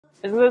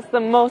Is this the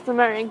most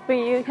American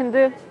thing you can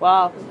do?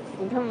 Wow,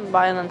 you can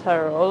buy an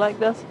entire roll like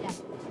this? Yeah.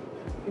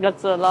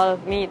 That's a lot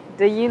of meat.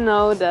 Do you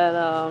know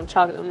that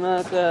chocolate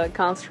milk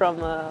comes from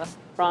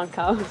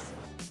cows?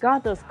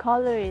 God, those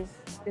calories.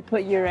 They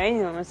put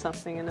uranium or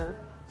something in it.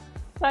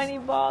 Tiny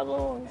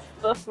bottles.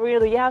 But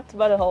really, you have to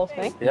buy the whole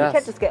thing? Yes. You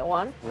can't just get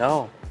one.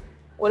 No.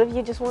 What if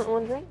you just want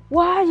one drink?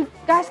 Why? You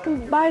guys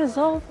can buy this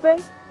whole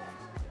thing?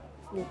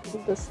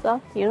 The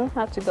stuff. You don't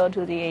have to go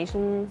to the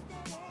Asian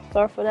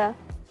store for that.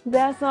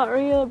 That's not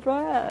real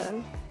bread.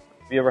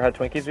 Have you ever had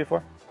Twinkies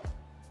before?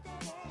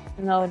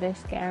 No, they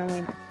scare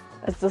me.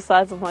 It's the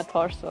size of my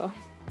torso.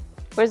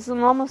 Where's the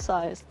normal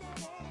size?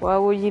 Why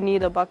would you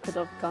need a bucket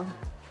of gum?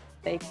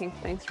 Baking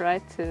things,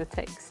 right? To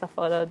take stuff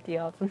out of the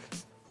oven.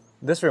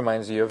 This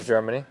reminds you of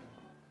Germany.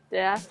 They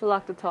have to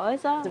lock the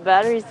toys out. The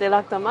batteries, they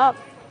lock them up.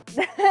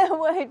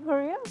 Wait,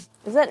 for real?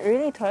 Is that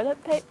really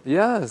toilet paper?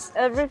 Yes.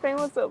 Everything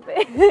was so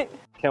big.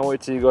 Can't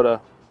wait till you go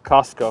to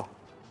Costco.